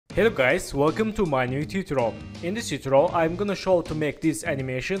Hello guys, welcome to my new tutorial. In this tutorial, I'm gonna show how to make this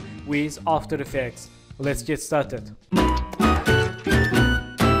animation with After Effects. Let's get started.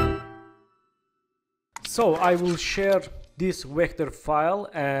 So I will share this vector file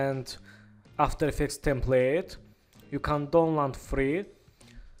and After Effects template. You can download free.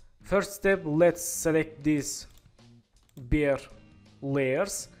 First step, let's select these bare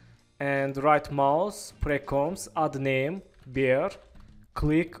layers and right mouse, precoms, add name, bare.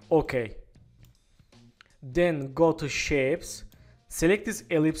 Click OK. Then go to shapes, select this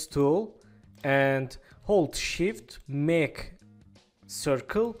ellipse tool and hold shift, make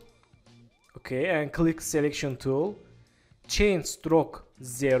circle. Okay, and click selection tool, change stroke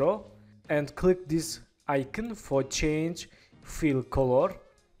 0 and click this icon for change fill color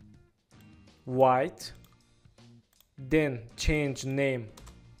white. Then change name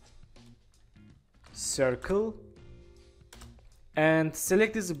circle and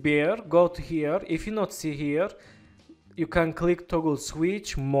select this bear. Go to here. If you not see here, you can click toggle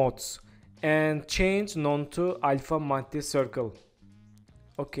switch modes and change none to alpha multi circle.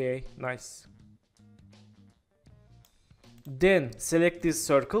 Okay, nice. Then select this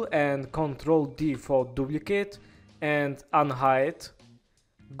circle and Ctrl D for duplicate and unhide.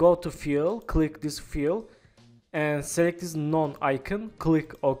 Go to fill, click this fill and select this none icon,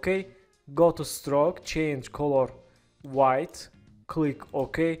 click OK. Go to stroke, change color white, click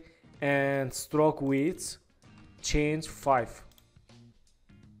OK and stroke width change 5.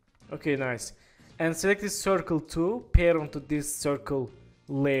 Okay, nice. And select this circle too, parent to this circle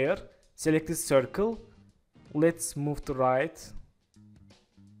layer. Select this circle. Let's move to right.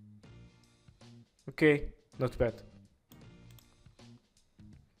 Okay, not bad.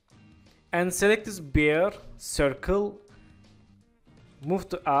 And select this bare circle. Move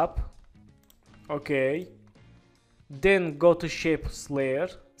to up. Okay. Then go to shapes layer,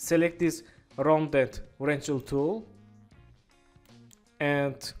 select this rounded wrenchel tool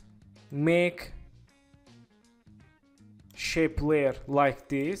and make shape layer like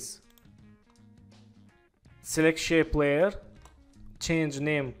this. Select shape layer, change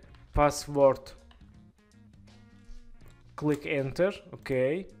name, password, click enter.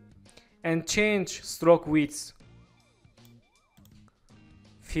 Okay, and change stroke width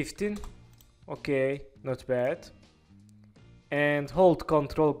 15. Okay, not bad. And hold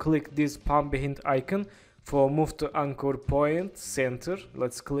Ctrl, click this palm behind icon for move to anchor point center.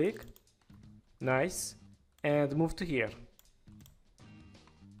 Let's click. Nice. And move to here.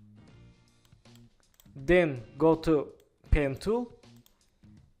 Then go to pen tool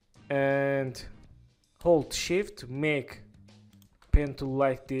and hold shift, make pen tool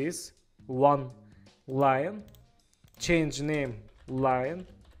like this, one line, change name line.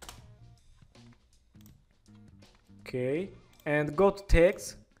 Okay. And go to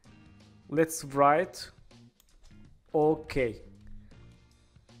text. Let's write OK.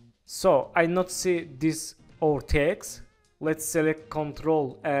 So I not see this or text. Let's select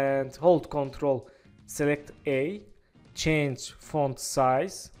Ctrl and hold Ctrl, select A, change font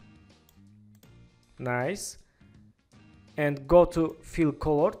size. Nice. And go to fill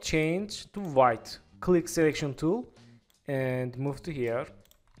color, change to white. Click selection tool and move to here.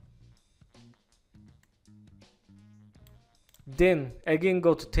 Then again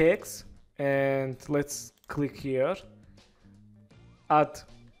go to text and let's click here, add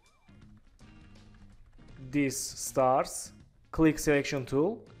these stars, click selection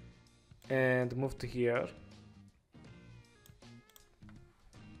tool and move to here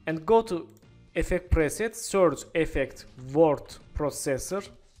and go to effect preset, search effect word processor,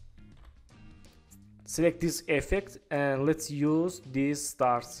 select this effect and let's use these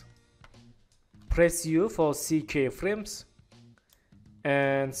stars. Press U for see keyframes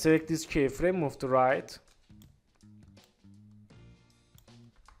and select this keyframe, move to right.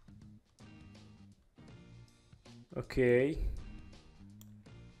 Okay.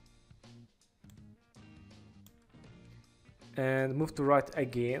 And move to right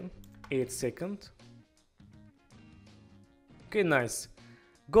again, 8 seconds. Okay, nice.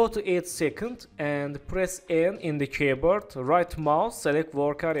 Go to 8 seconds and press N in the keyboard, right mouse, select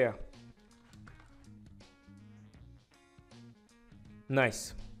work area.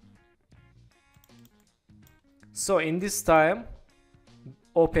 Nice. So in this time,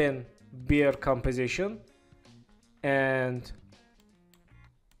 open bear composition and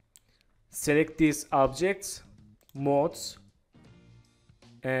select these objects, modes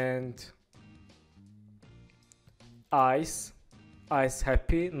and eyes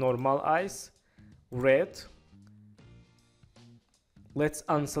happy, normal eyes, red. Let's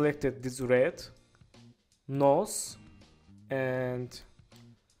unselect this red, nose and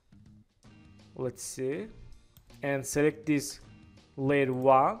let's see, and select this layer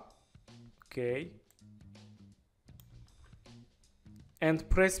 1. Okay, and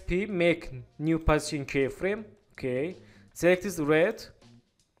press P, make new position keyframe. Okay, select this red,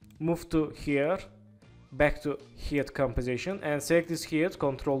 move to here, back to heat composition, and select this heat,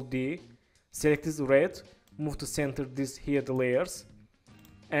 Control D, select this red, move to center this heat layers,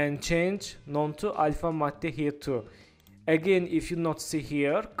 and change none to alpha matte heat 2. Again, if you not see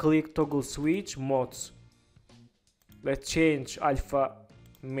here, click toggle switch modes. Let's change alpha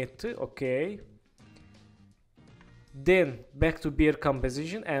matte. Okay, then back to beer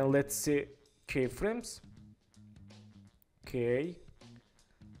composition and let's see keyframes. Okay,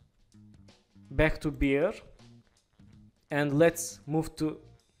 back to beer, and let's move to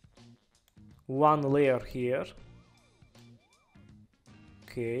one layer here.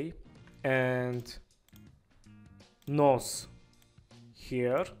 Okay, and nose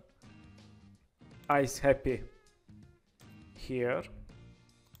here, eyes happy here.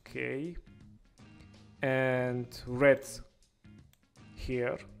 Okay, and red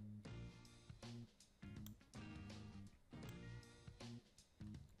here.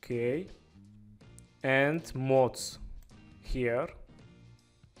 Okay, and modes here.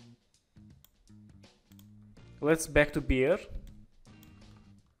 Let's back to beer.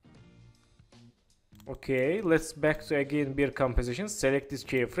 Okay, let's back to again beer composition. Select these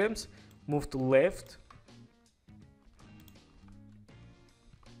keyframes, move to left.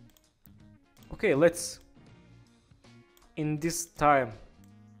 Okay, let's in this time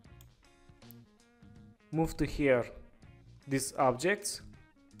move to here these objects.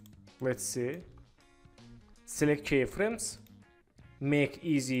 Let's see, select keyframes, make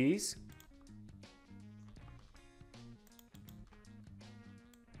easy ease.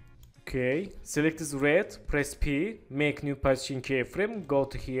 Okay, select this red, press P, make new position keyframe, go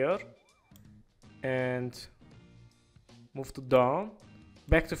to here and move to down,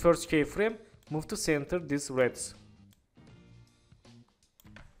 back to first keyframe, move to center these reds.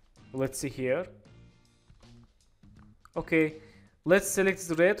 Let's see here. Okay, let's select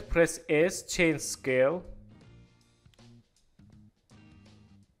this red, press S, change scale.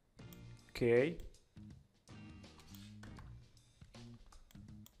 Okay,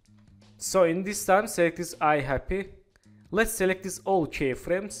 so in this time select this eye happy. Let's select this all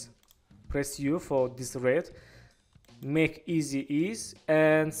keyframes, press U for this red, make easy ease,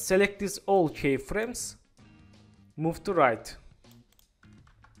 and select this all keyframes, move to right.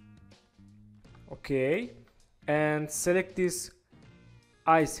 Okay, and select this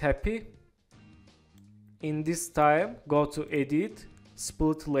eyes happy. In this time go to edit,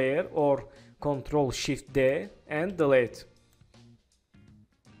 split layer, or Control Shift D and delete.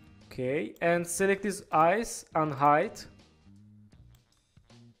 Okay, and select this eyes and hide.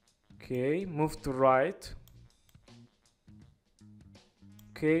 Okay, move to right.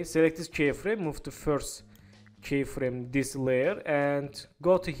 Okay, select this keyframe, move to first keyframe this layer and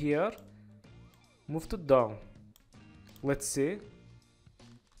go to here, move to down. Let's see.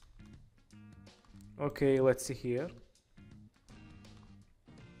 Okay, let's see here.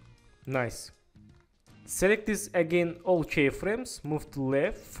 Nice. Select this again all keyframes, move to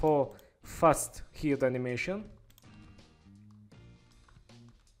left for fast heat animation.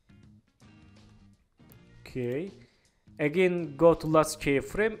 Okay, again go to last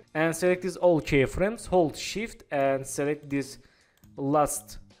keyframe and select this all keyframes, hold shift and select this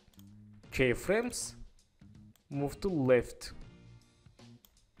last keyframes, move to left.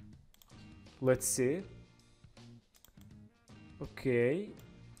 Let's see. Okay,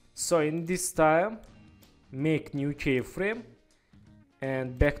 so in this time make new keyframe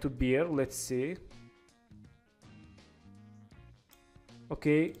and back to beer. Let's see.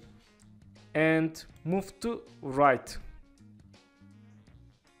 Okay, and move to right.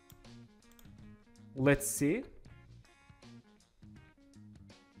 Let's see.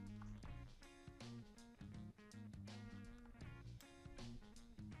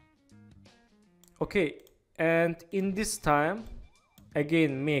 Okay, and in this time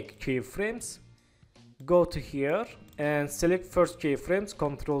again make keyframes, go to here and select first keyframes,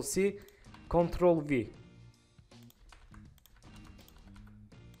 Ctrl C, Ctrl V.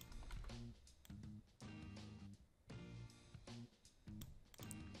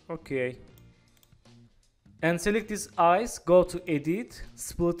 Okay, and select these eyes, go to edit,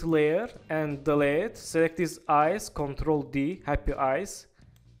 split layer and delete. Select these eyes, Ctrl D, happy eyes,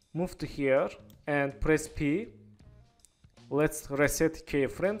 move to here and press P. Let's reset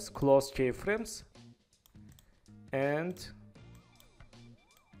keyframes, close keyframes, and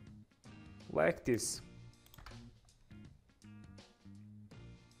like this.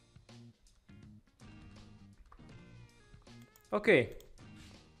 Okay,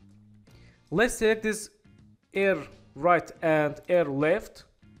 let's select this air right and air left.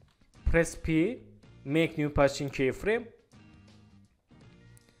 Press P, make new position keyframe.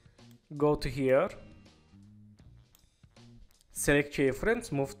 Go to here, select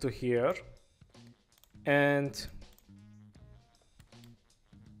keyframes, move to here, and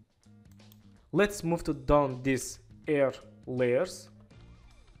let's move to down this air layers.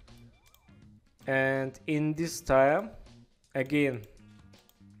 And in this time again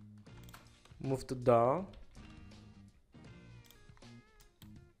move to down.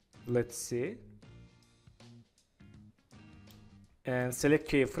 Let's see, and select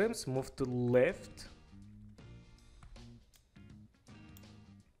keyframes, move to left,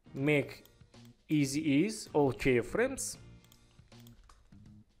 make easy ease all keyframes.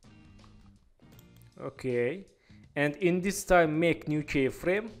 Okay, and in this time make new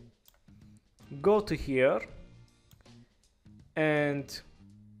keyframe. Go to here and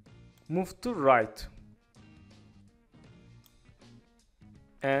move to right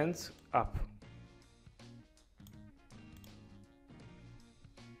and up.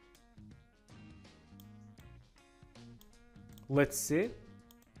 Let's see.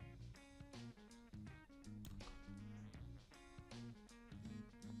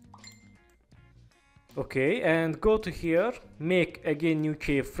 Okay, and go to here, make again new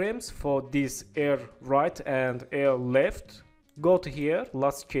keyframes for this air right and air left. Go to here,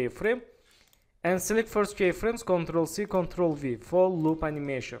 last keyframe, and select first keyframes, Ctrl C, Ctrl V for loop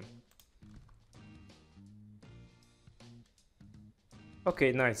animation.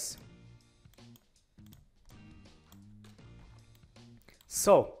 Okay, nice.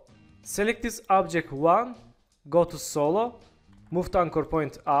 So, select this object 1, go to solo, move the anchor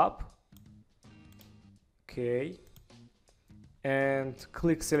point up. Okay, and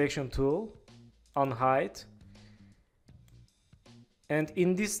click selection tool on height, and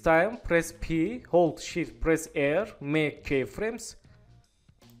in this time press P, hold shift, press R, make keyframes.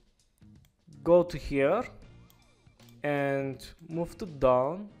 Go to here and move to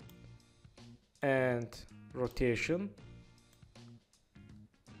down and rotation.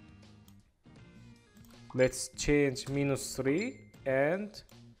 Let's change -3 and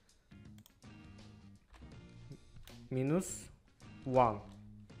 -1.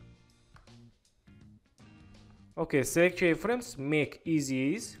 Okay, select keyframes, make easy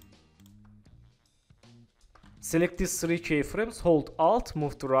ease. Select these 3 keyframes, hold Alt,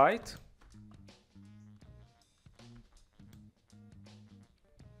 move to right.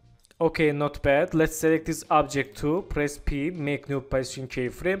 Okay, not bad. Let's select this object 2, press P, make new position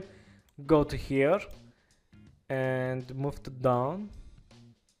keyframe. Go to here and move to down.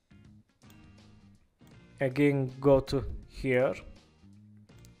 Again, go to here,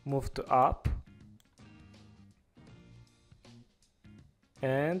 move to up,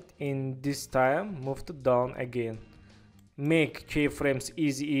 and in this time move to down again. Make keyframes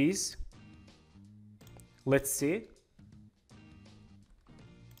easy ease. Let's see.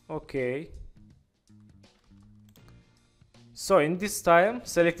 Okay, so in this time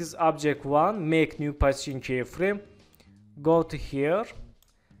select this object 1, make new position keyframe, go to here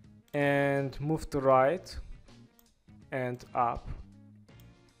and move to right and up.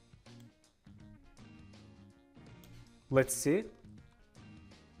 Let's see.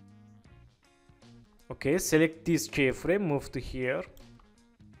 Okay, select this keyframe, move to here.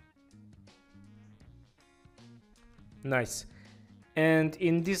 Nice. And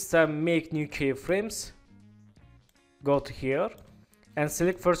in this time make new keyframes. Go to here and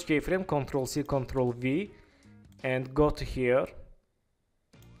select first keyframe, Ctrl C, Ctrl V, and go to here.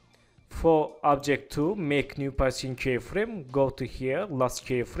 For object 2, make new position keyframe, go to here, last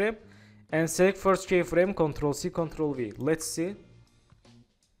keyframe, and select first keyframe, Ctrl C, Ctrl V. Let's see.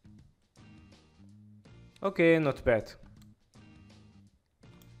 Okay, not bad.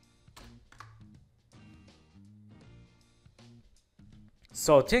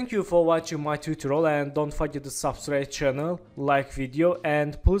 So thank you for watching my tutorial, and don't forget to subscribe channel, like video,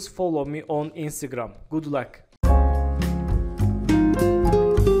 and please follow me on Instagram. Good luck.